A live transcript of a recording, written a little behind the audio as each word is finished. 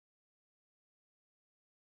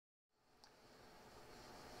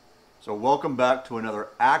So welcome back to another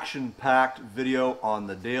action-packed video on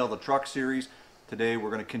the Day of the Truck series. Today we're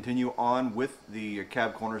going to continue on with the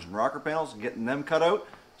cab corners and rocker panels, getting them cut out.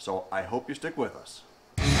 So I hope you stick with us.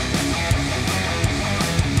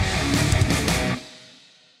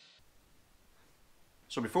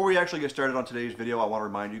 So before we actually get started on today's video, I want to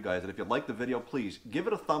remind you guys that if you like the video, please give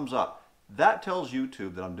it a thumbs up. That tells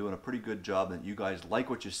YouTube that I'm doing a pretty good job, that you guys like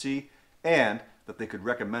what you see, and that they could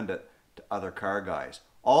recommend it to other car guys.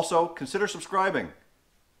 Also, consider subscribing.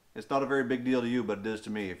 It's not a very big deal to you, but it is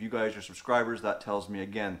to me. If you guys are subscribers, that tells me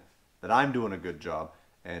again that I'm doing a good job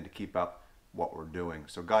and to keep up what we're doing.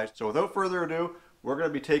 So guys, without further ado, we're going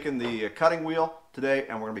to be taking the cutting wheel today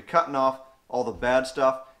and we're going to be cutting off all the bad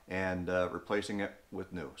stuff and replacing it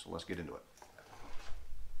with new. So let's get into it.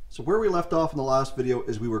 So where we left off in the last video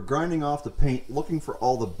is we were grinding off the paint, looking for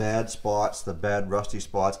all the bad spots, the bad rusty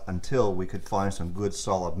spots, until we could find some good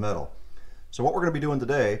solid metal. So what we're going to be doing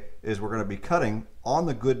today is we're going to be cutting on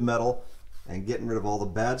the good metal and getting rid of all the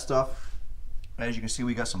bad stuff. As you can see,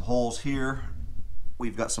 we got some holes here.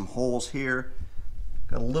 We've got some holes here.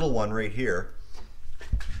 Got a little one right here.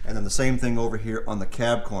 And then the same thing over here on the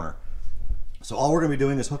cab corner. So all we're going to be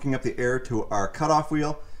doing is hooking up the air to our cutoff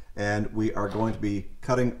wheel, and we are going to be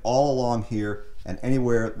cutting all along here and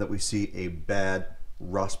anywhere that we see a bad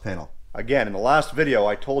rust panel. Again, in the last video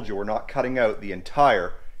I told you we're not cutting out the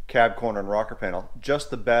entire cab corner and rocker panel, just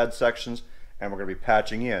the bad sections, and we're going to be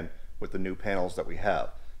patching in with the new panels that we have.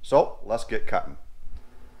 So let's get cutting.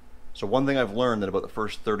 So one thing I've learned that about the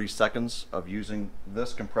first 30 seconds of using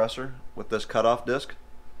this compressor with this cutoff disc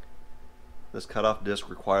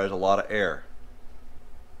requires a lot of air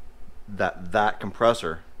that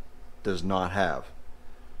compressor does not have.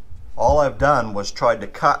 All I've done was tried to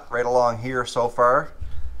cut right along here so far,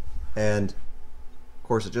 and of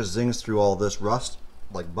course it just zings through all this rust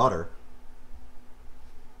like butter,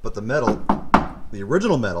 but the metal, the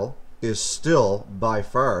original metal, is still by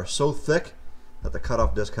far so thick that the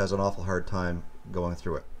cutoff disc has an awful hard time going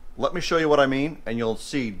through it. Let me show you what I mean, and you'll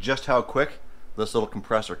see just how quick this little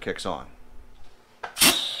compressor kicks on.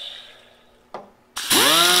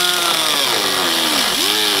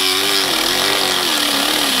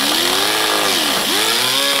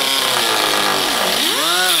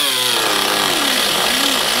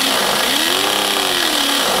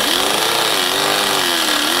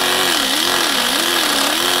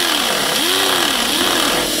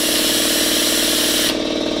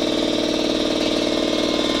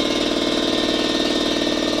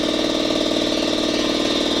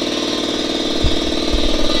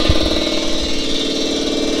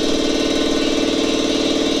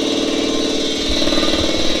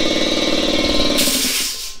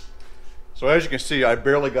 So as you can see, I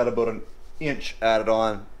barely got about an inch added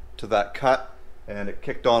on to that cut, and it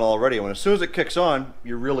kicked on already. When as soon as it kicks on,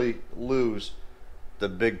 you really lose the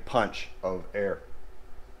big punch of air.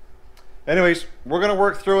 Anyways, we're going to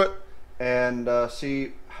work through it and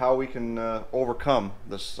see how we can overcome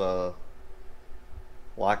this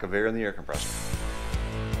lack of air in the air compressor.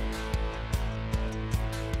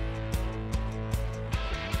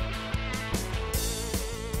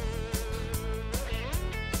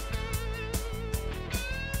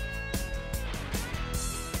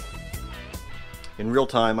 In real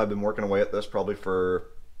time, I've been working away at this probably for,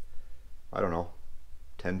 I don't know,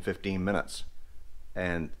 10-15 minutes.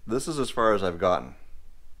 And this is as far as I've gotten.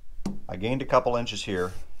 I gained a couple inches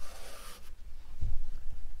here.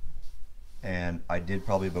 And I did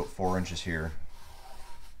probably about 4 inches here.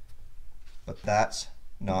 But that's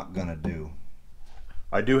not gonna do.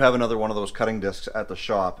 I do have another one of those cutting discs at the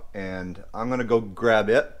shop, and I'm gonna go grab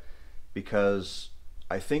it because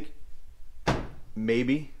I think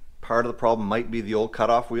maybe part of the problem might be the old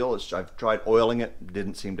cutoff wheel. I've tried oiling it,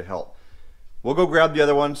 didn't seem to help. We'll go grab the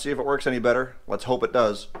other one, see if it works any better. Let's hope it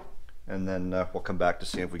does, and then we'll come back to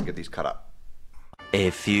see if we can get these cut up.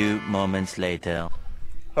 A few moments later.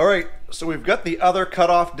 Alright, so we've got the other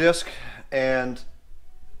cutoff disc, and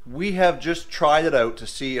we have just tried it out to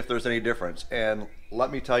see if there's any difference, and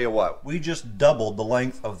let me tell you what, we just doubled the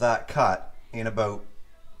length of that cut in about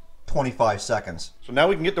 25 seconds. So now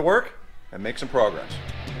we can get to work and make some progress.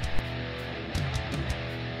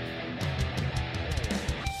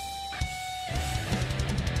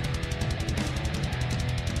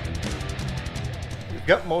 We've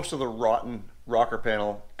got most of the rotten rocker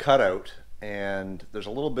panel cut out, and there's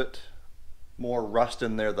a little bit more rust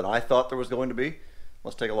in there than I thought there was going to be.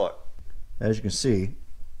 Let's take a look. As you can see,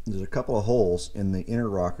 there's a couple of holes in the inner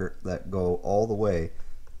rocker that go all the way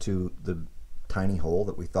to the tiny hole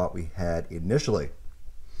that we thought we had initially.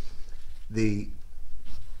 The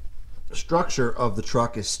structure of the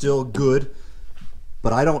truck is still good,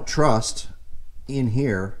 but I don't trust in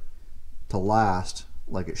here to last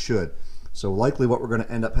like it should. So likely what we're going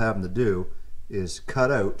to end up having to do is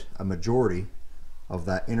cut out a majority of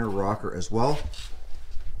that inner rocker as well.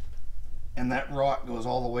 And that rot goes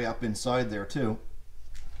all the way up inside there too.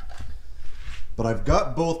 But I've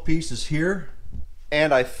got both pieces here,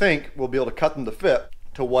 and I think we'll be able to cut them to fit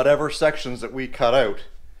to whatever sections that we cut out,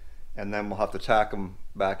 and then we'll have to tack them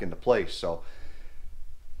back into place. So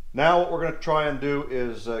now what we're going to try and do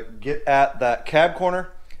is get at that cab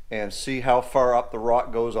corner and see how far up the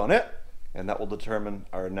rot goes on it, and that will determine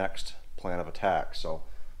our next plan of attack. So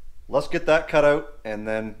let's get that cut out and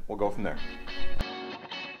then we'll go from there.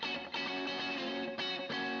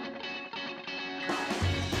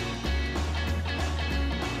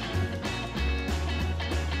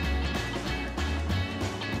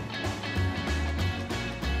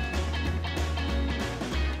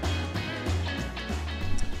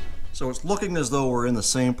 So it's looking as though we're in the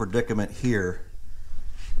same predicament here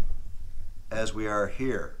as we are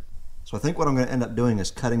here. So I think what I'm going to end up doing is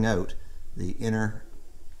cutting out the inner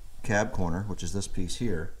cab corner, which is this piece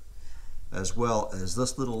here, as well as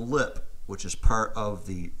this little lip, which is part of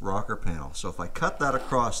the rocker panel. So if I cut that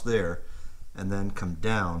across there and then come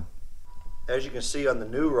down, as you can see on the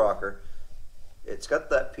new rocker, it's got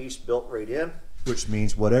that piece built right in, which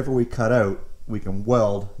means whatever we cut out, we can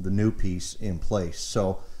weld the new piece in place.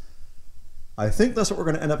 So I think that's what we're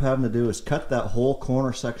going to end up having to do, is cut that whole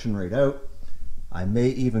corner section right out. I may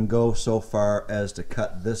even go so far as to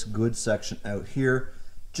cut this good section out here,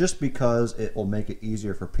 just because it will make it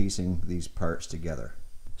easier for piecing these parts together.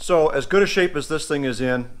 So as good a shape as this thing is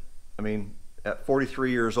in, I mean, at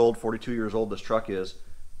 43 years old, 42 years old this truck is,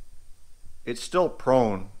 it's still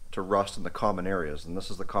prone to rust in the common areas, and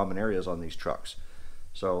this is the common areas on these trucks.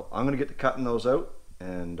 So I'm going to get to cutting those out,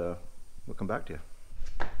 and we'll come back to you.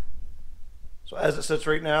 So as it sits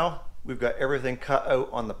right now, we've got everything cut out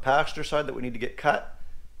on the passenger side that we need to get cut,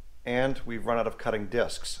 and we've run out of cutting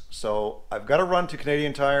discs. So I've got to run to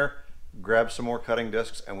Canadian Tire, grab some more cutting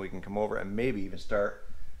discs, and we can come over and maybe even start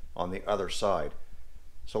on the other side.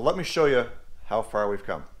 So let me show you how far we've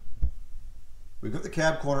come. We've got the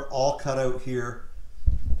cab corner all cut out here.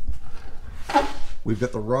 We've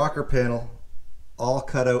got the rocker panel all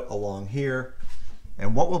cut out along here.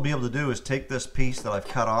 And what we'll be able to do is take this piece that I've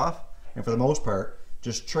cut off, and for the most part,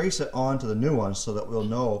 just trace it onto the new one so that we'll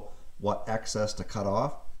know what excess to cut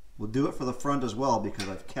off. We'll do it for the front as well because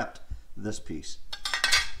I've kept this piece.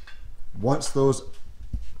 Once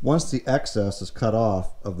the excess is cut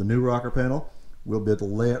off of the new rocker panel, we'll be able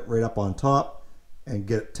to lay it right up on top and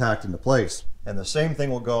get it tacked into place. And the same thing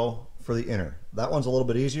will go for the inner. That one's a little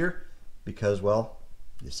bit easier because, well,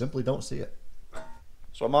 you simply don't see it.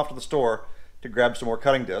 So I'm off to the store to grab some more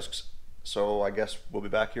cutting discs. So I guess we'll be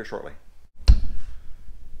back here shortly.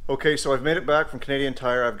 Okay, so I've made it back from Canadian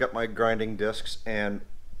Tire. I've got my grinding discs, and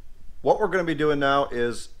what we're going to be doing now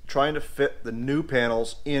is trying to fit the new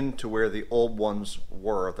panels into where the old ones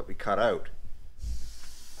were that we cut out.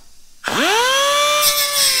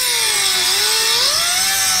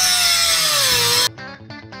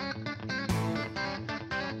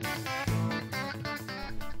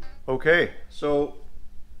 Okay, so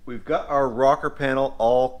we've got our rocker panel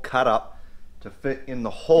all cut up to fit in the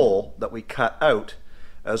hole that we cut out,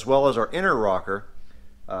 as well as our inner rocker,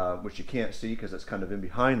 which you can't see because it's kind of in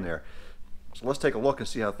behind there. So let's take a look and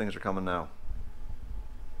see how things are coming now.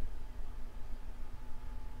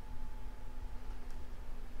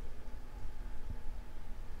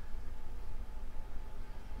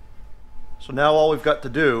 So now all we've got to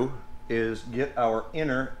do is get our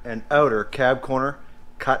inner and outer cab corner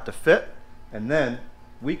cut to fit, and then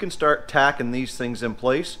we can start tacking these things in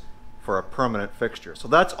place for a permanent fixture. So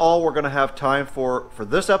that's all we're going to have time for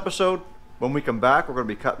this episode. When we come back, we're going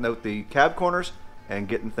to be cutting out the cab corners and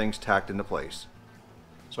getting things tacked into place.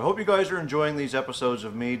 So I hope you guys are enjoying these episodes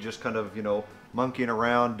of me just kind of, you know, monkeying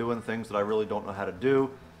around, doing things that I really don't know how to do,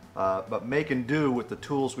 but making do with the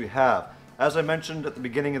tools we have. As I mentioned at the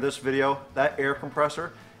beginning of this video, that air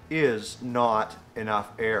compressor is not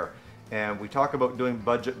enough air. And we talk about doing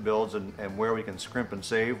budget builds and where we can scrimp and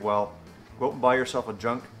save. Well, go out and buy yourself a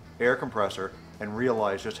junk air compressor and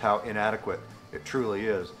realize just how inadequate it truly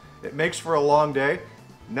is. It makes for a long day.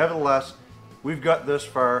 Nevertheless, we've got this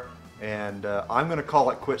far, and I'm going to call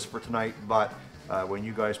it quits for tonight, but when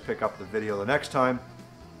you guys pick up the video the next time,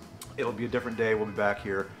 it'll be a different day. We'll be back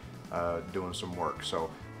here doing some work.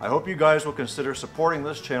 So I hope you guys will consider supporting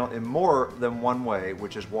this channel in more than one way,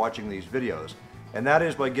 which is watching these videos. And that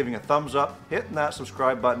is by giving a thumbs up, hitting that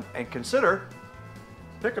subscribe button, and consider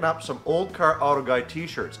picking up some Old Car Auto Guy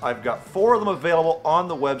t-shirts. I've got 4 of them available on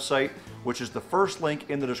the website. which is the first link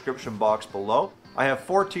in the description box below. I have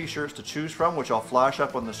 4 t-shirts to choose from, which I'll flash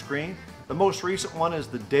up on the screen. The most recent one is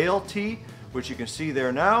the Dale tee, which you can see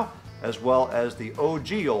there now, as well as the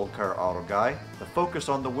OG-Olde car auto guy, the focus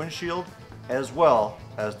on the windshield, as well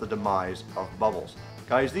as the demise of bubbles.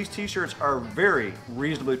 Guys, these t-shirts are very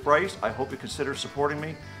reasonably priced. I hope you consider supporting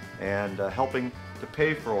me and helping to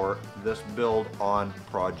pay for this build on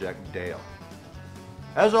Project Dale.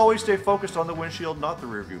 As always, stay focused on the windshield, not the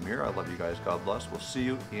rearview mirror. I love you guys. God bless. We'll see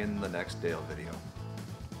you in the next Dale video.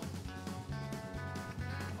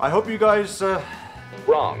 I hope you guys...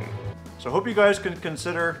 Wrong. So I hope you guys can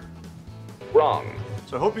consider... Wrong.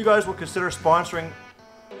 So I hope you guys will consider sponsoring...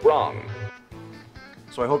 Wrong.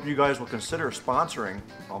 So I hope you guys will consider sponsoring...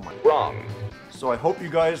 Oh my... Wrong. So I hope you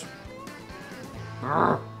guys...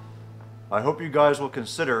 I hope you guys will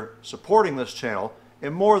consider supporting this channel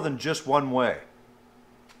in more than just one way.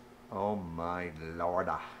 Oh my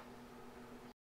lorda.